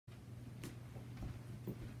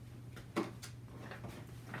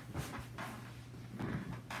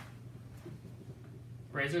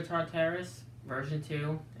Razer Tartarus version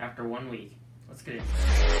 2 after 1 week. Let's get into it.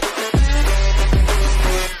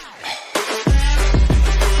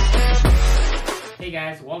 Hey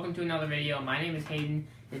guys, welcome to another video. My name is Hayden,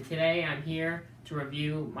 and today I'm here to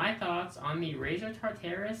review my thoughts on the Razer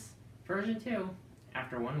Tartarus version 2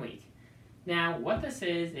 after 1 week. Now, what this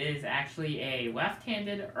is actually a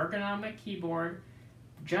left-handed ergonomic keyboard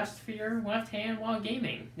just for your left hand while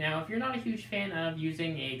gaming. Now, if you're not a huge fan of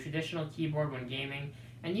using a traditional keyboard when gaming,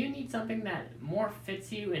 and you need something that more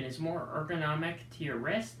fits you and is more ergonomic to your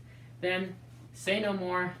wrist, then say no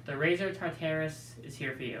more, the Razer Tartarus is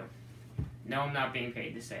here for you. No, I'm not being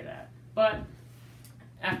paid to say that. But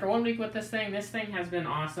after 1 week with this thing has been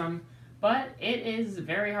awesome, but it is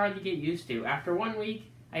very hard to get used to. After 1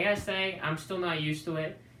 week, I gotta say, I'm still not used to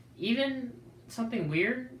it. Even something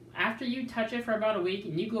weird, after you touch it for about a week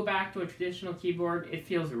and you go back to a traditional keyboard, it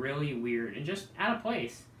feels really weird and just out of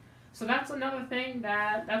place. So that's one thing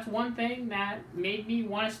that made me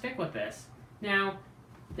want to stick with this. Now,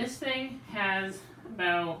 this thing has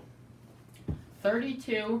about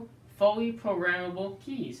 32 fully programmable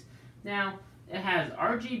keys. Now, it has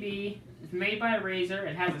RGB, it's made by Razer,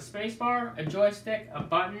 it has a spacebar, a joystick, a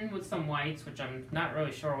button with some lights, which I'm not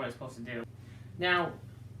really sure what it's supposed to do. Now,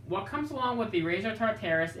 what comes along with the Razer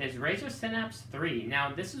Tartarus is Razer Synapse 3.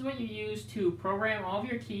 Now, this is what you use to program all of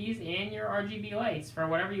your keys and your RGB lights for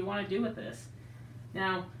whatever you want to do with this.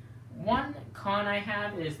 Now, one con I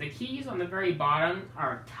have is the keys on the very bottom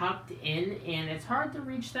are tucked in, and it's hard to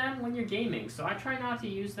reach them when you're gaming, so I try not to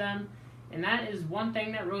use them. And that is one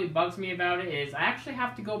thing that really bugs me about it, is I actually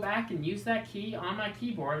have to go back and use that key on my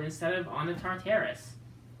keyboard instead of on the Tartarus.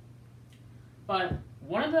 But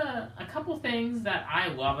a couple things that I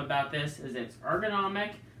love about this is it's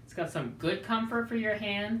ergonomic, it's got some good comfort for your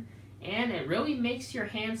hand, and it really makes your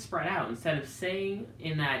hand spread out instead of staying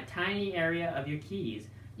in that tiny area of your keys.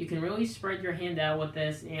 You can really spread your hand out with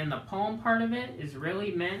this, and the palm part of it is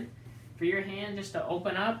really meant for your hand just to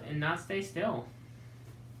open up and not stay still.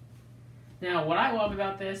 Now, what I love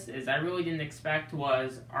about this is I really didn't expect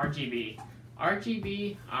was RGB.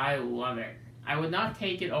 RGB, I love it. I would not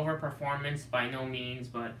take it over performance by no means,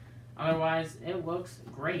 but otherwise it looks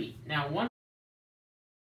great. Now, one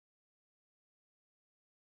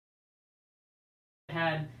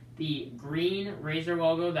had the green Razer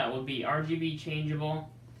logo that would be RGB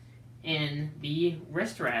changeable in the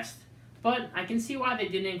wrist rest. But I can see why they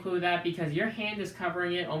didn't include that, because your hand is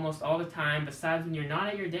covering it almost all the time, besides when you're not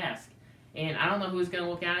at your desk. And I don't know who's going to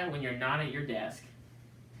look at it when you're not at your desk.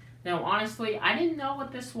 Now, honestly, I didn't know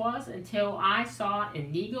what this was until I saw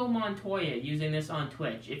Inigo Montoya using this on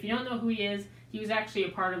Twitch. If you don't know who he is, he was actually a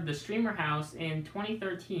part of the Streamer House in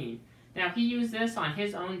 2013. Now, he used this on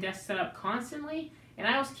his own desk setup constantly, and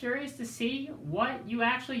I was curious to see what you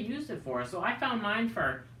actually used it for. So I found mine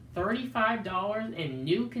for $35 in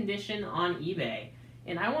new condition on eBay,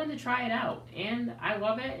 and I wanted to try it out, and I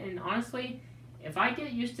love it. And honestly, if I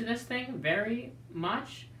get used to this thing very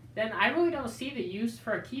much, then I really don't see the use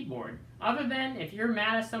for a keyboard, other than if you're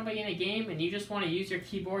mad at somebody in a game and you just want to use your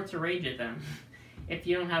keyboard to rage at them if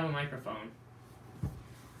you don't have a microphone.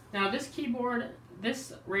 Now, this keyboard,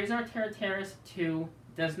 this Razer Tartarus 2,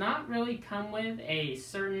 does not really come with a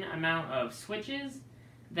certain amount of switches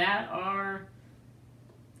that are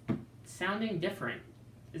sounding different,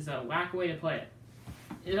 is a whack way to put it.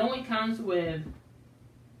 It only comes with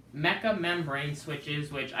mecha membrane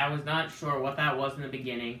switches, which I was not sure what that was in the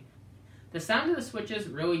beginning. The sound of the switches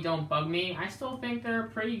really don't bug me. I still think they're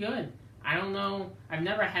pretty good. I don't know, I've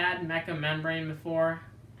never had mecha membrane before.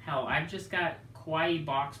 Hell, I've just got Kawaii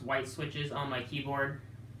box white switches on my keyboard,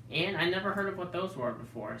 and I never heard of what those were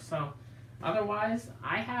before. So otherwise,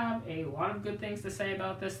 I have a lot of good things to say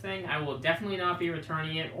about this thing. I will definitely not be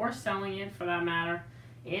returning it or selling it for that matter.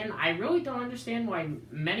 And I really don't understand why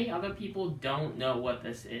many other people don't know what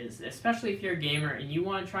this is, especially if you're a gamer and you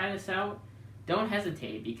want to try this out. Don't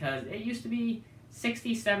hesitate, because it used to be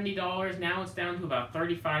 $60, $70. Now it's down to about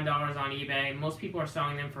 $35 on eBay. Most people are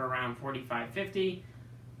selling them for around $45, $50.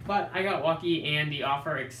 But I got lucky and the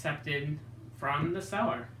offer accepted from the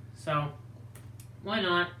seller. So why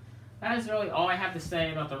not? That is really all I have to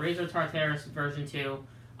say about the Razer Tartarus version 2.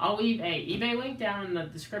 I'll leave a eBay link down in the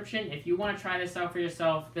description if you want to try this out for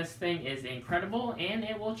yourself. This thing is incredible, and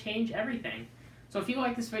it will change everything. So if you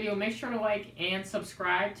like this video, make sure to like and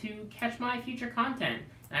subscribe to catch my future content.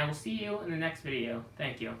 And I will see you in the next video.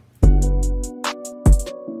 Thank you.